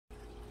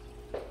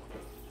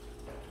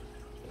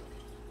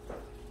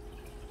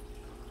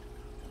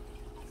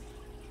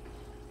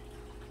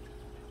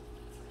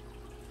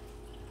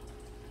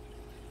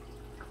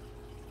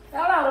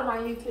my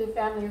YouTube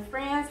family and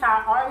friends.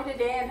 How are we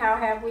today and how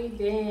have we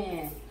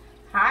been?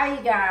 Hi,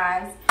 you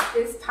guys.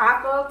 It's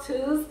Taco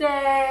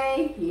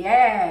Tuesday.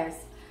 Yes.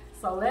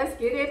 So let's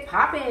get it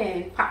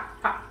popping. Pop,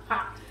 pop,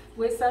 pop.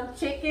 With some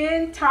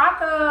chicken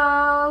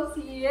tacos.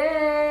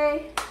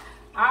 Yay.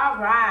 All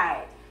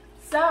right.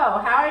 So,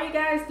 how are you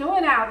guys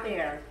doing out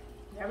there?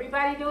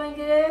 Everybody doing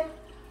good?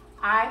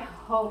 I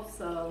hope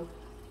so.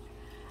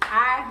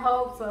 I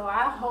hope so.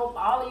 I hope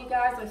all of you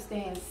guys are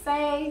staying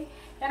safe.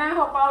 And I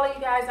hope all of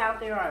you guys out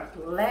there are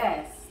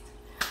blessed.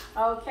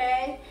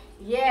 Okay?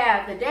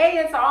 Yeah, the day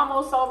is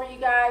almost over, you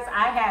guys.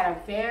 I had a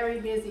very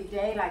busy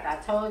day. Like I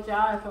told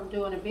y'all, if I'm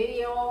doing a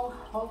video,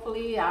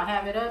 hopefully I'll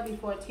have it up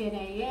before 10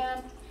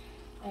 a.m.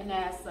 And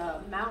that's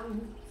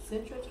Mountain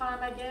Central Time,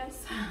 I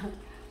guess.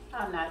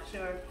 I'm not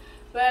sure.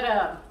 But,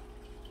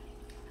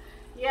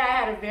 yeah, I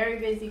had a very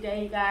busy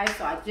day, you guys.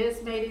 So I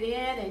just made it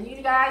in. And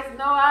you guys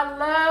know I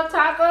love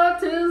Taco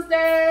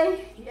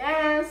Tuesday.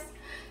 Yes.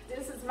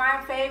 This is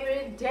my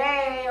favorite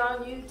day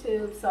on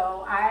YouTube,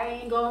 so I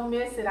ain't gonna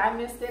miss it. I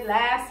missed it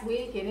last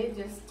week and it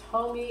just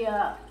tore me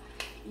up.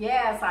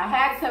 Yes, I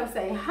had to come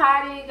say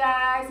hi to you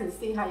guys and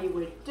see how you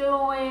were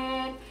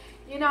doing.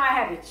 You know, I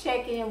had to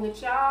check in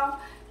with y'all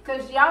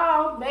because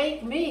y'all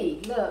make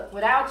me. Look,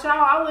 without y'all,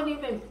 I wouldn't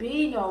even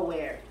be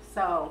nowhere.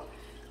 So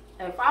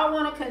if I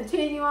want to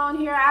continue on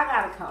here, I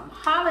gotta come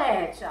holler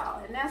at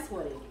y'all, and that's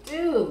what it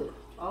do.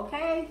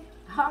 Okay?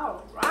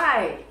 All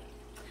right.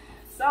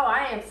 So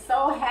I am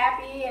so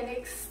happy and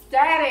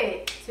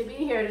ecstatic to be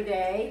here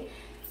today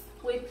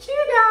with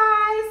you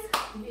guys.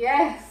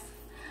 Yes.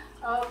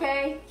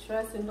 Okay.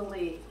 Trust and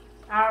believe.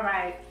 All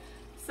right.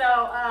 So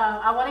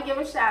I want to give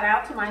a shout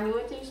out to my new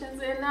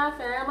additions in the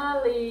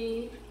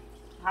family.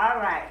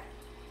 All right.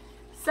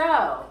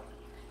 So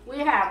we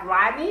have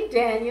Rodney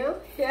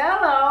Daniel.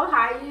 Hello.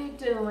 How you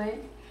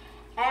doing?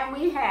 And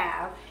we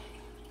have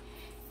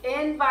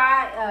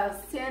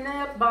Cinnabon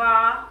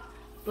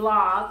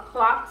blog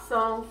Clock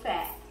Song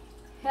Fat.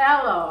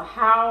 Hello,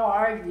 how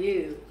are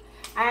you?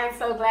 I am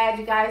so glad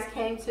you guys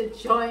came to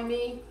join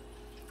me.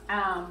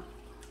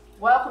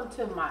 Welcome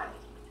to my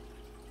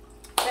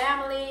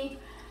family,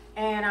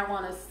 and I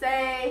want to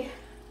say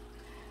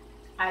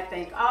I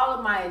thank all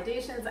of my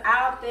additions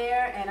out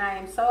there, and I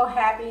am so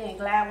happy and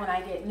glad when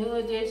I get new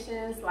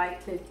additions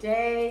like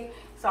today.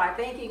 So I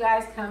thank you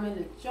guys coming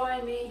to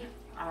join me.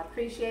 I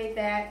appreciate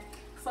that.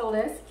 So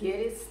let's get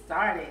it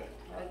started.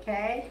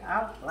 Okay,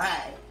 all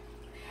right.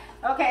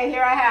 Okay,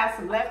 here I have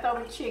some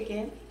leftover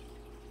chicken.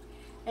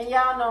 And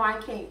y'all know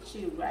I can't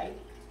chew, right?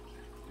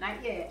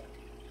 Not yet.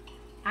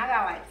 I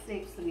got like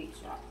 6 weeks,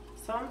 y'all.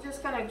 So I'm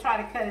just going to try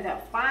to cut it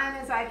up fine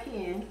as I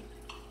can.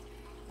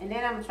 And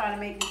then I'm going to try to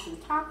make me some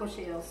taco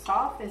shells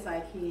soft as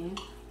I can.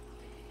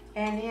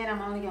 And then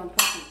I'm only going to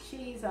put some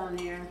cheese on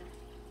there.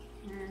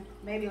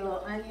 Maybe a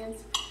little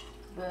onions.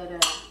 But,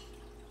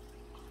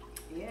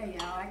 yeah,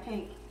 y'all, I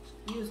can't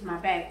use my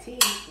back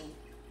teeth. And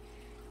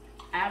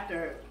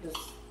after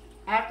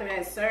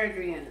that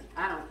surgery, and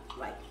I don't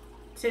like,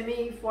 to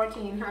me,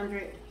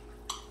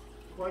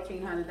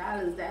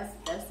 $1,400,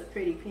 that's a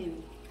pretty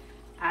penny.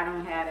 I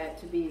don't have that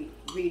to be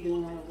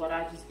redoing what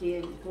I just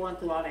did, going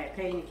through all that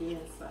pain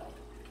again. So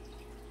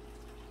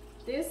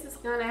this is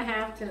gonna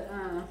have to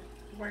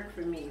work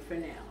for me for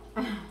now.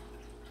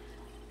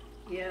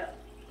 Yep,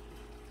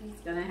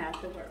 it's gonna have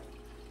to work.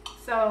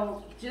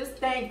 So just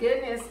thank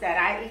goodness that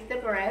I eat the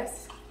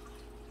breast.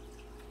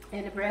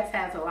 And the breast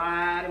has a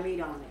lot of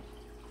meat on it.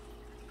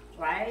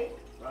 Right?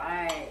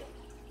 Right.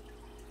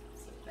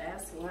 So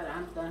that's what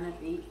I'm going to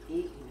be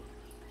eating.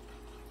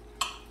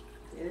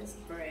 This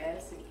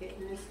breast and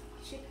getting this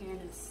chicken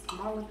as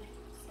small as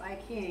I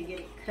can. Get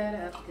it cut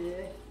up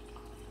good.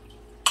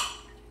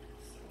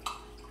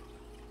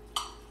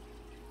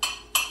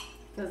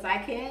 Because I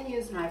can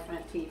use my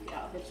front teeth,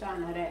 y'all. But y'all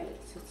know that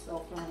it's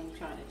so funny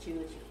trying to chew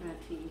with your front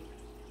teeth.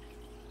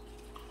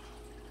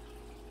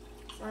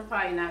 So I'm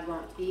probably not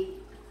going to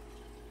eat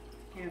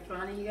in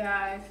front of you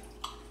guys.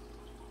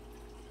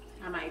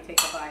 I might take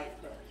a bite,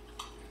 but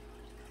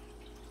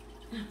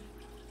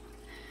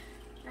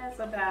that's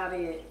about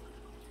it.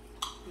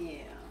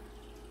 Yeah.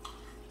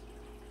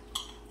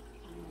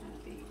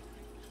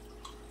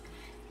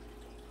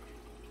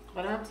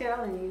 But I'm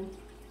telling you,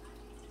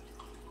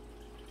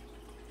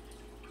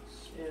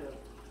 shoot,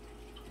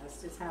 that's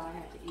just how I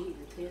have to eat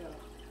until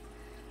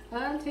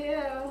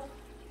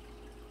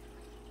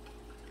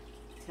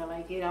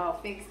I get all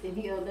fixed and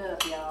healed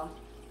up, y'all.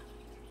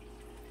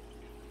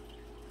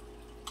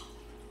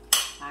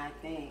 I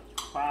think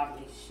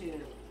probably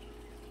should.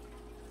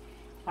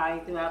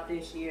 Probably throughout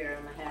this year,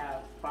 I'm gonna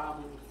have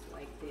problems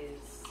like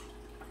this.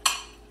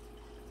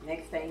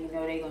 Next thing you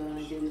know, they're gonna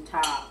want to do the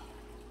top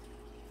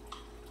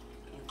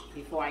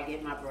before I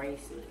get my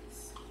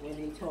braces. When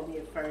they told me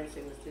at first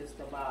it was just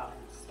the bottom,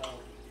 so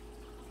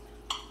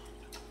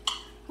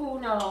who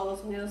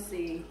knows? We'll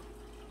see.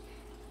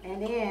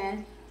 And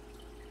then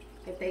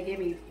if they give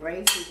me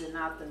braces and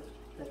not the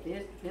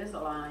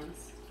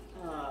Invisaligns,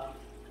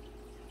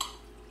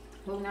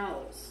 who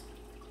knows?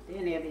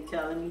 Then they'll be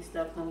telling me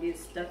stuff gonna get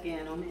stuck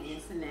in them and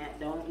this and that.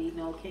 Don't eat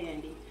no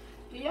candy.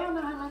 Do y'all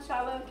know how much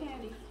I love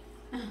candy?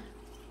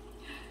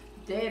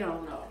 They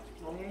don't know,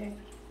 okay?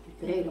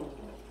 They don't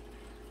know.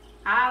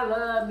 I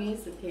love me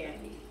some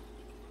candy.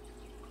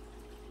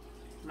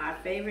 My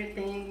favorite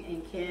thing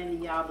in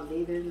candy, y'all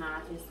believe it or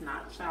not, it's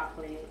not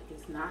chocolate,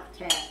 it's not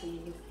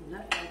taffy, it's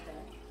nothing like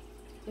that.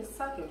 It's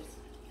suckers.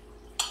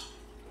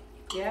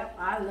 Yep,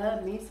 I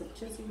love me some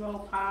Tootsie Roll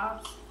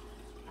Pops.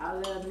 I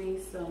love me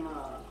some,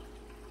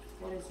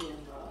 what is it?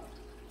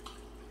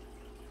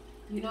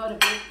 You know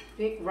the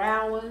big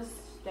round ones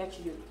that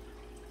you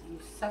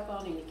suck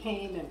on and you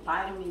can't even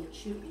bite them and you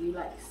chew, you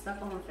like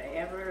suck on them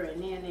forever.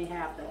 And then they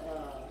have the,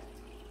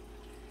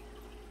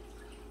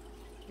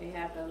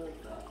 those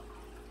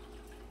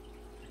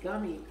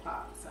gummy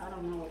pops. I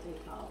don't know what they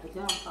call it, the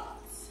gum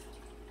pops.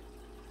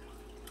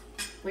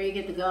 Where you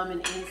get the gum in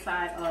the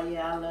inside. Oh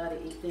yeah, I love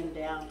to eat them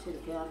down to the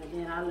gum. And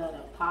then I love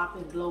to pop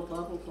and blow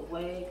bubbles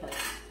away, because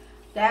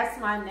that's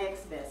my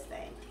next best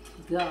thing,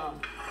 gum.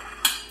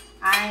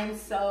 I am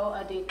so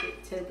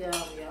addicted to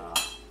gum, y'all.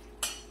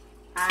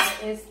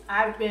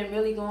 I've been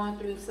really going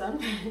through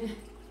something.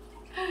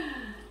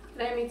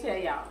 Let me tell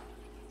y'all.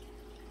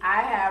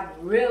 I have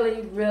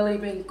really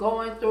been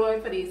going through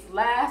it for these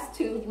last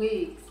 2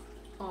 weeks.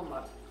 Oh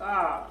my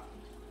God.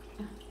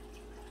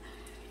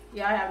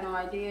 Y'all have no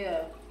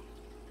idea.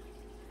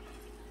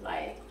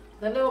 Like,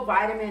 the little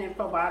vitamin and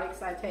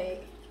probiotics I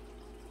take,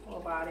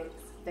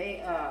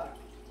 they are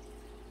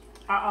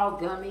all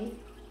gummy.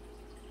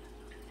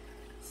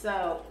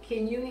 So,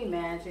 can you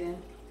imagine?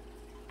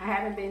 I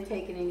haven't been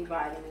taking any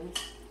vitamins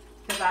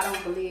because I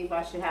don't believe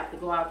I should have to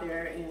go out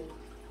there and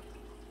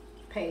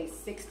pay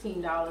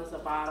 $16 a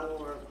bottle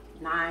or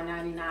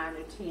 $9.99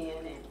 or $10,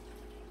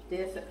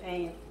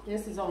 and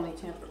this is only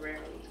temporary,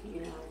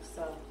 you know.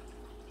 So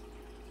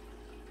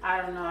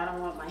I don't know. I don't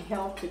want my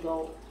health to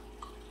go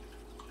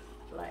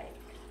like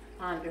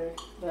under,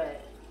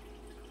 but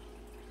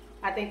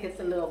I think it's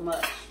a little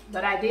much.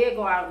 But I did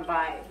go out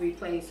and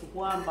replace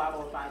 1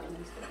 bottle of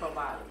vitamins for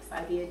probiotics.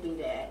 I did do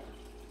that.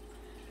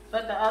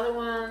 But the other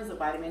ones, the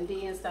vitamin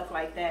D and stuff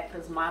like that,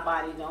 because my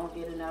body don't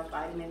get enough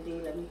vitamin D,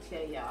 let me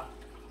tell y'all.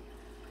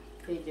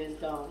 It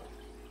just don't.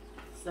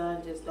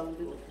 Sun just don't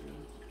do it for me.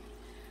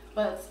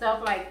 But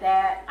stuff like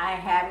that, I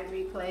haven't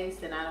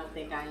replaced, and I don't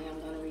think I am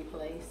going to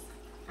replace.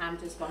 I'm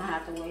just going to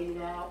have to wait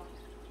it out.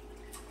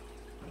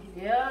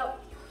 Yep.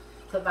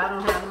 Because I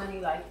don't have money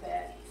like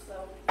that.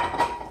 So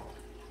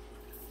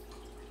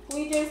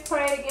we just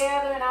pray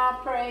together, and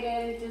I'll pray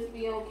that it just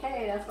be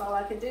okay. That's all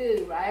I can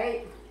do,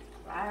 right?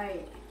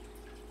 Right.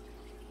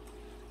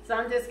 So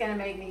I'm just going to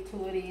make me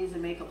 2 of these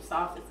and make them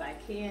soft as I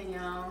can,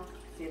 y'all.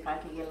 See if I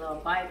can get a little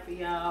bite for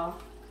y'all.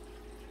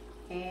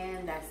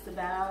 And that's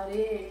about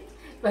it.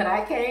 But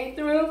I came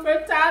through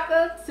for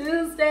Taco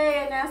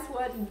Tuesday, and that's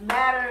what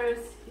matters,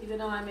 even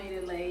though I made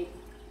it late.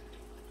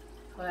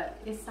 But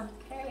it's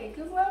okay,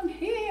 because I'm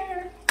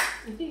here.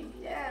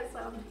 Yes,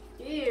 I'm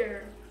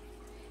here.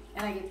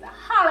 And I get to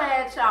holler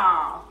at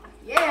y'all.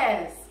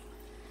 Yes.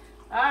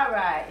 All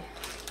right.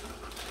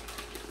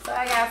 So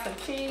I got some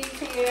cheese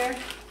here.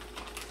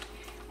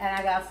 And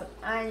I got some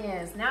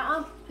onions. Now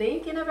I'm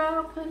thinking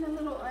about putting a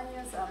little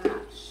onions. I'm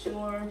not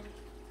sure.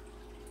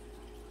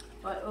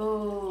 But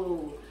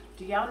oh,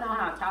 do y'all know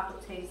how taco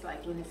tastes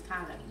like when it's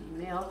kind of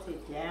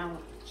melted down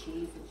with the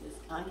cheese and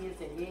just onions,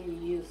 and then you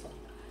use some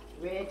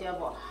Red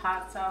Devil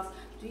hot sauce?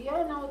 Do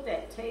y'all know what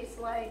that tastes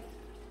like?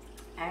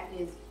 That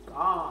is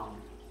bomb.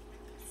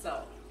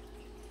 So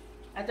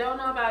I don't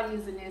know about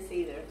using this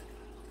either.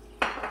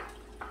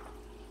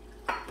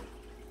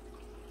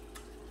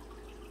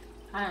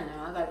 I don't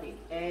know. I gotta be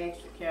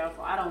extra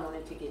careful. I don't want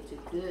it to get too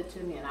good to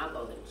me, and I'll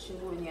go to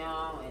chewing,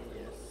 y'all, and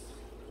just.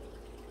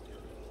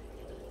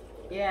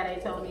 Yeah,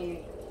 they told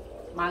me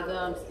my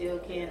gum still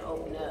can't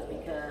open up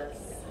because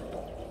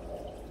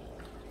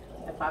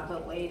if I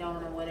put weight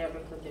on them, whatever,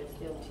 because they're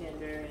still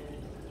tender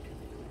and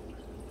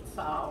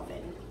soft.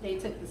 And they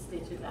took the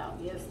stitches out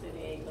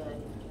yesterday, but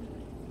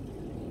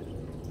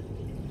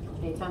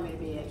they told me to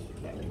be extra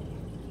careful.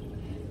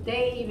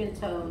 They even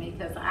told me,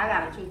 because I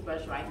got a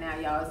toothbrush right now,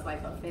 y'all, it's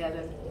like a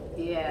feather.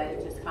 Yeah,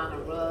 it just kind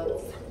of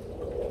rubs.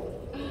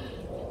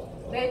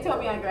 They told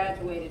me I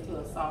graduated to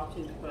a soft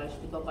toothbrush,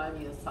 to go buy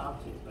me a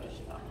soft toothbrush,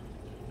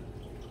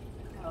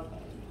 y'all.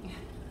 Okay.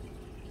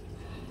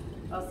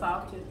 A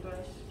soft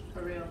toothbrush,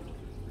 for real.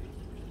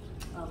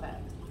 Okay.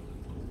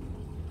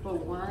 For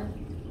one,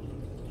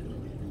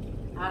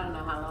 I don't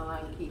know how long I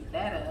can keep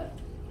that up.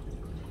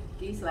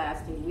 These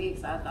last 2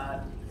 weeks, I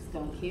thought it's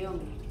going to kill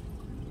me.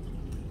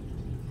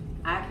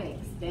 I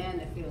can't stand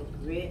to feel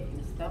grit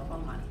and stuff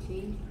on my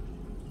teeth.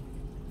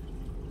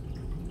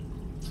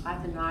 I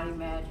cannot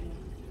imagine.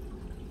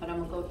 But I'm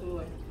going to go through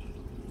it.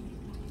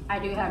 I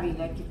do have an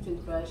electric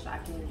toothbrush. I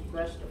can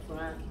brush the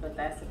front, but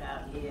that's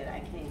about it. I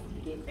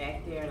can't get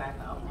back there like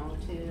I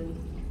want to.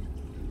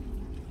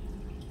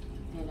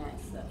 And that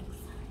sucks.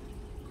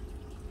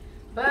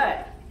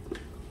 But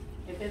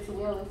if it's a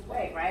will, it's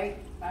way, right?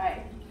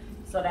 Right.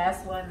 So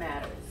that's what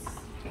matters.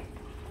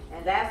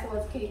 And that's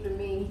what's keeping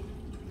me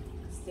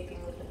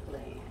sticking with the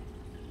plan.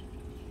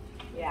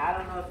 Yeah, I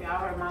don't know if y'all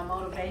heard my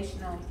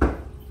motivational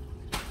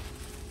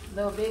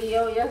little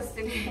video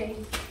yesterday.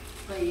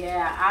 But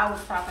yeah, I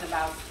was talking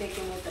about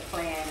sticking with the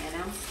plan, and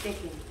I'm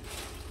sticking.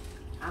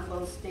 I'm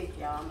going to stick,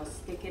 y'all. I'm going to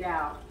stick it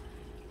out.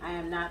 I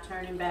am not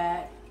turning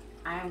back.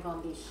 I am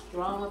going to be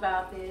strong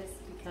about this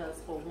because,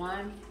 for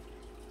one,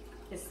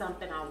 it's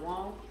something I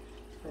want.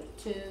 For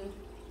two,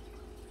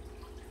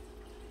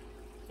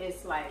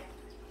 it's like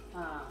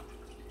an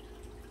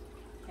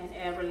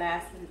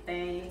everlasting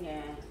thing,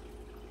 and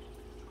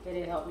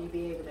it'll help me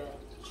be able to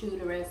chew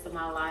the rest of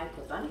my life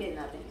because I'm getting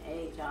up in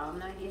age, y'all. I'm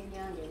not getting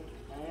younger.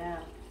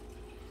 Yeah.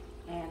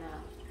 And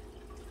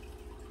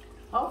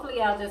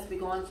hopefully I'll just be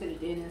going to the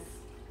dentist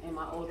in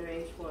my older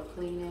age for a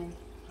cleaning.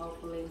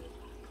 Hopefully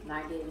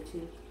not getting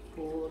too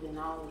pulled and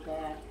all of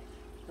that,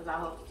 because I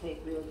hope to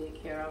take real good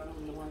care of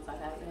them, the ones I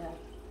got left.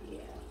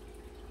 Yeah,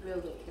 real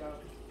good care of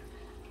them.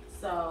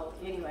 So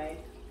anyway,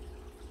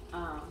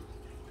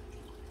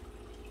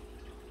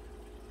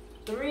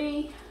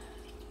 3,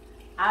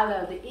 I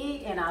love to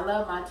eat and I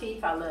love my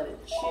teeth. I love to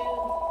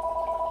chew.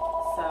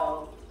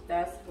 So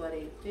that's what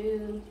it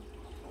do.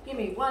 Give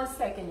me 1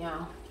 second,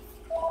 y'all.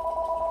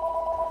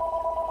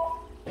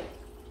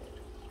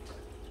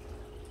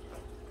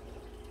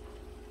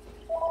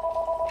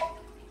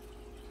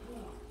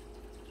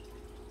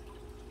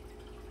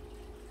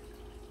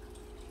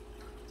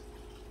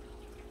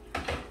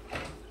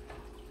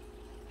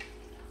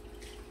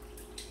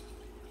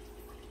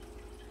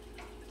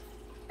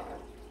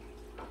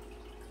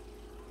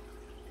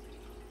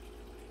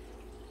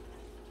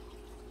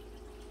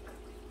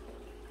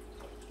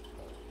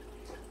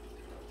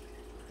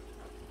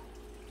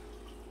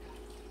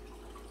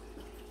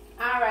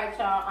 Alright,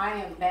 y'all, I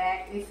am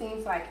back. It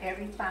seems like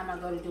every time I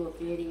go to do a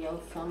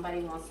video, somebody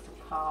wants to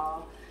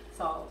call.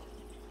 So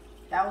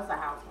that was a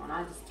house one.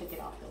 I just took it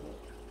off the list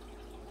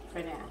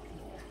for now.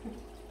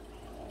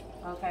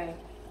 Okay,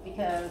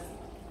 because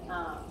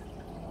I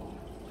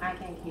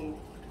can't keep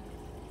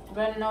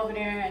running over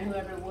there, and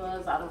whoever it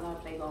was, I don't know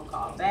if they're going to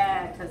call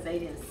back because they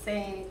didn't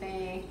say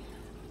anything.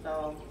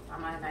 So I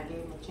might not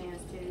give them a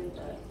chance to,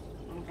 but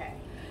okay.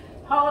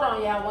 Hold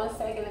on, y'all, 1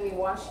 second. Let me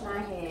wash my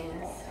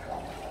hands.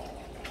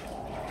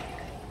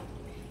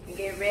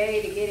 Get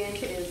ready to get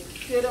into this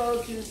good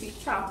old juicy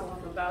taco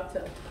I'm about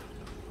to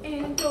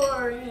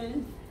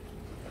indulge,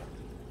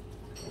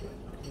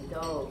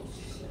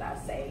 should I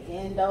say,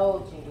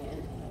 indulge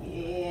in.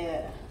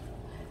 Yeah.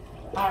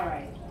 All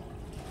right.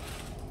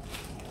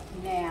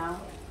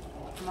 Now,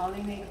 I'm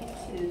only making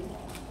 2.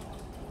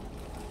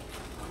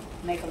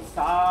 Make them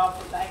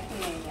soft as I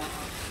can, y'all.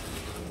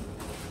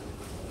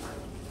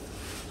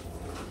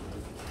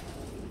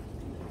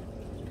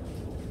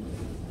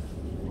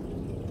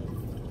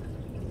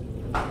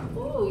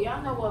 Ooh,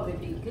 y'all know what would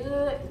be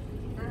good?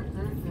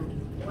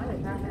 What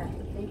did I have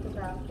to think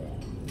about that?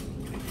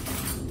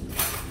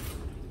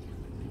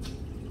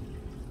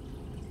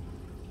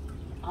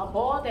 A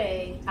boiled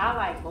egg. I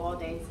like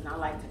boiled eggs, and I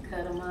like to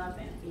cut them up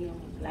and eat them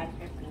with black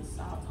pepper and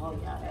salt. Oh,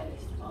 y'all, that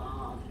is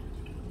fun.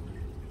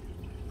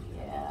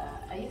 Yeah,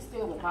 I used to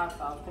do it with hot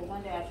sauce, but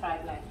one day I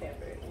tried black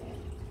pepper, and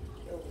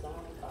it was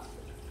only possible.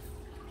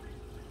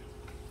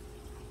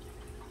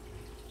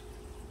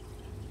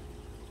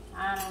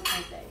 I don't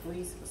think that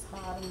grease was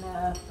hot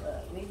enough,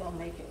 but we gonna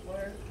make it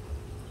work.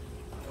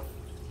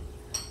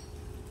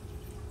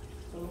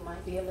 So it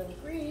might be a little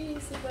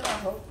greasy, but I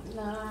hope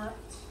not.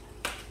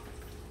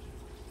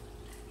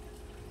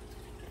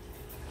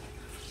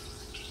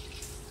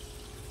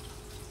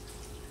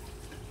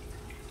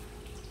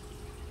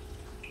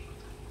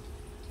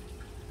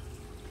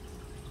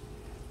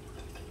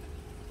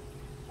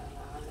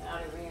 Now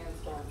the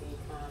rim's gonna be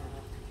kind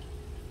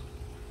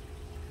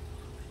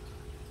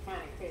of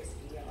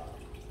crispy, y'all.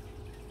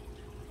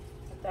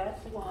 But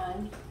that's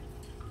one.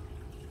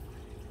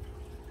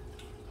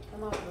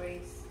 Come on,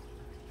 Grace.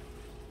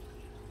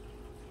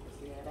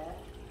 See that?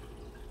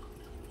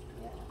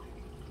 Yeah.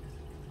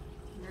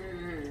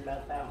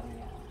 About that one,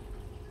 y'all.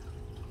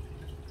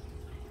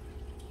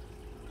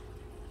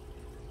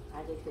 I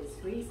get this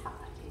grease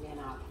hot, and then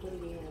I'll put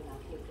it in and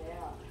I'll put it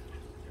out.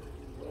 It'll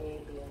be way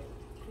good.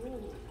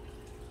 Ooh.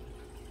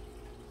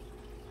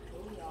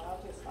 Ooh, y'all,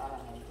 I just thought I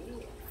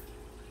did.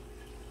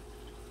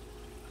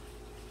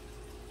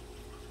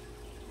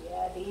 Yeah,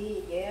 I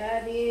did. Yeah,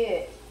 I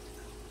did.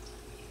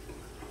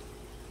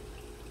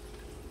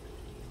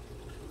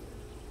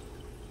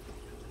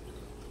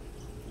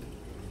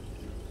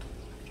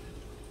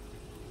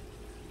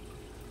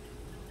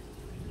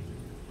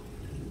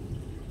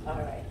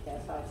 Alright,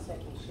 that's our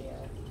second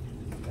shell.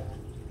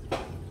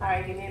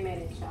 Alright, give me a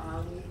minute,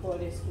 y'all. Let me pour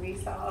this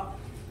grease off.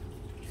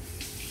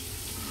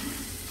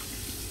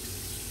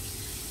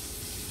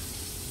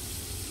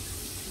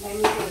 Maybe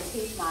we can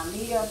heat my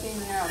meat up in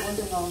there. I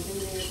wasn't going to do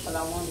this because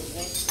I wanted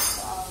extra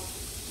sauce.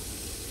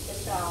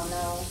 But y'all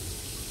know,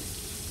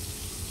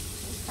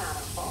 it's kind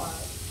of hard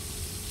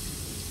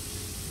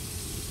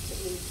to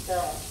eat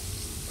stuff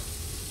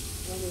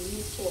when you're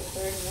used to a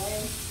certain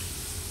way.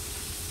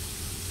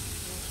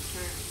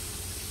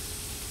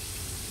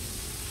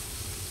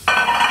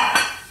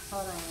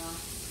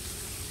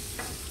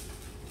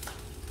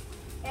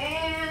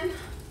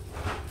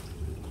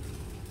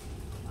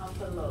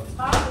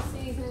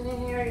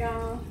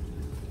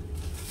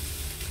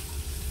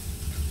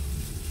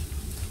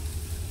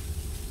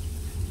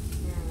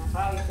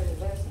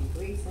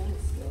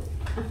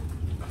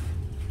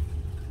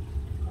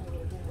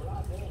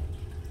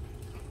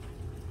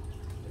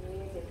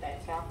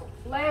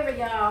 flavor,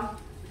 y'all.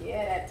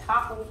 Yeah, that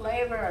taco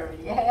flavor.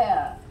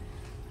 Yeah.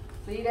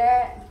 See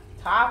that?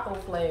 Taco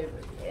flavor.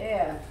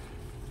 Yeah.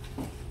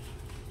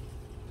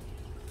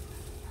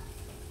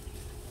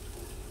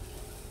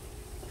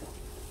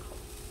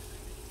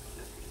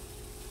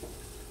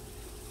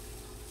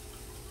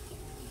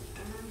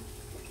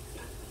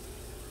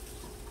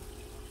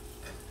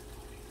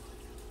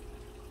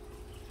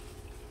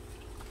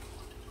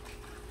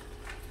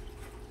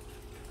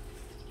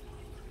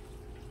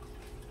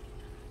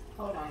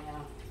 Hold on,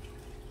 y'all.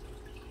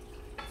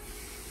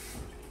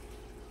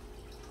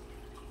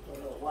 Put a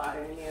little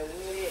water in there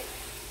with it.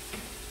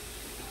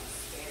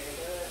 Stir it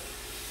up.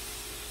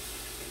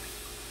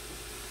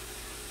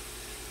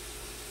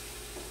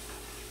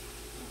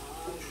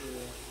 Oh,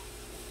 yeah.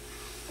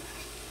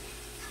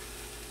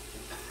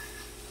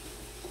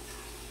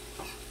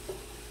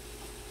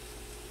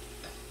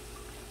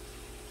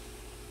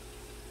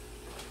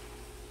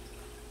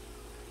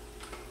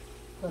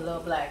 Put a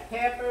little black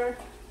pepper.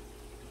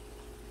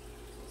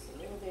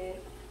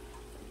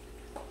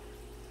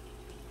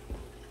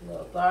 A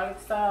little garlic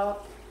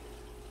salt.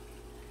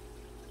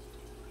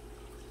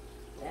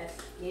 That's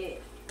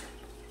it.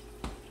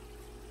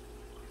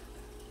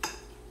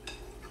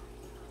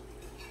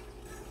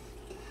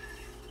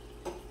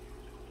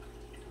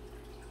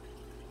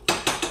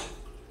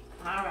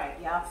 All right,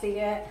 y'all see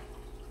that?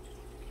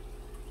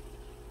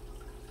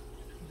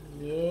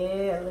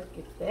 Yeah, look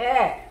at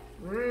that.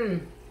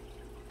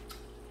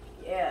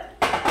 Yeah.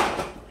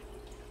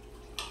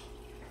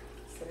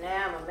 So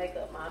now I'm gonna make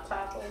up my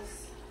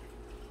tacos.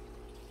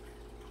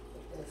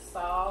 With this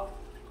soft,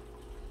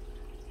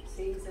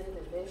 seasoned,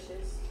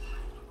 delicious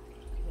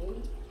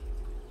meat.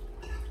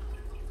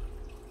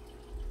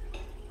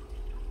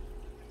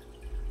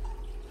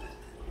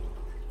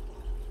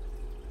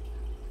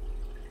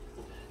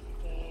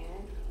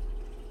 And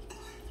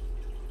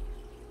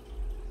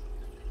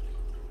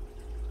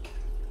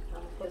I'm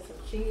gonna put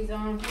some cheese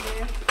on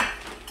here.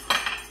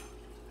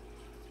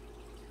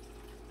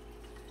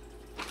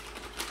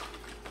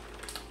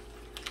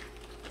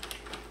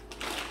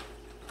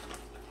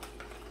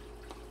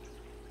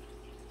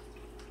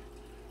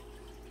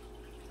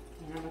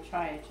 And I'm going to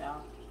try it,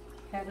 y'all.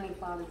 Heavenly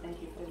Father,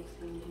 thank you for this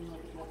food. You know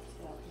the best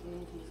stuff today.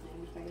 In Jesus' name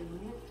we pray,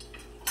 amen.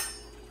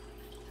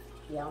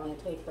 Y'all want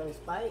to take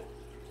first bite?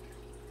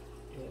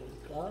 There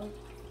we go.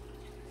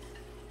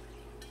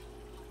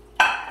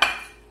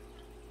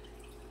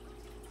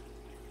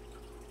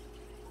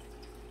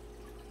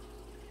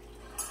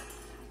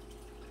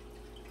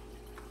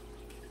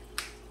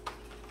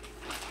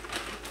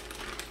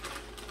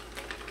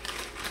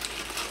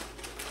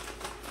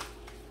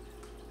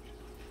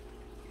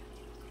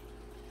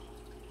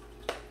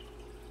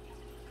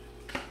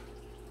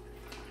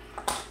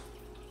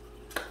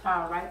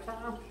 All right,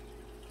 y'all.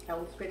 That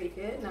was pretty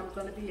good, and I'm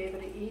going to be able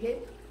to eat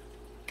it.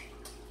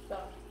 So,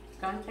 it's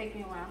going to take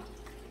me a while,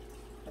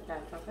 but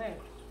that's okay.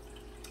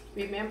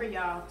 Remember,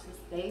 y'all, to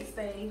stay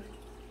safe,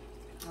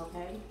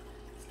 okay?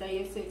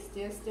 Stay a 6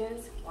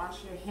 distance,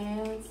 wash your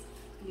hands,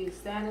 use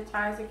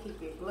sanitizer,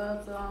 keep your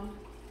gloves on,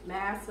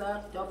 mask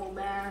up, double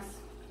mask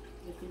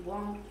if you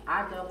want.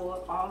 I double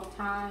up all the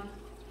time,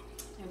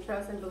 and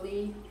trust and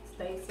believe,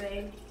 stay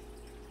safe.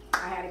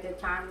 I had a good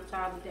time with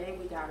y'all today.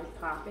 We got it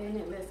popping,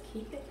 and let's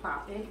keep it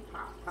popping.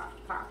 Pop, pop,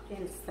 pop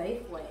in a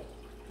safe way.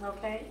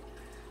 Okay?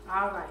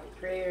 All right.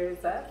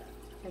 Prayers up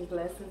and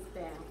blessings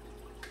down.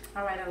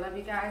 All right. I love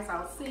you guys.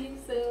 I'll see you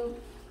soon.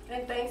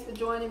 And thanks for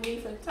joining me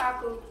for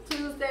Taco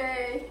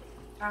Tuesday.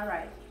 All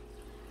right.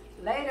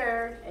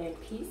 Later, and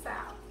peace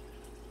out.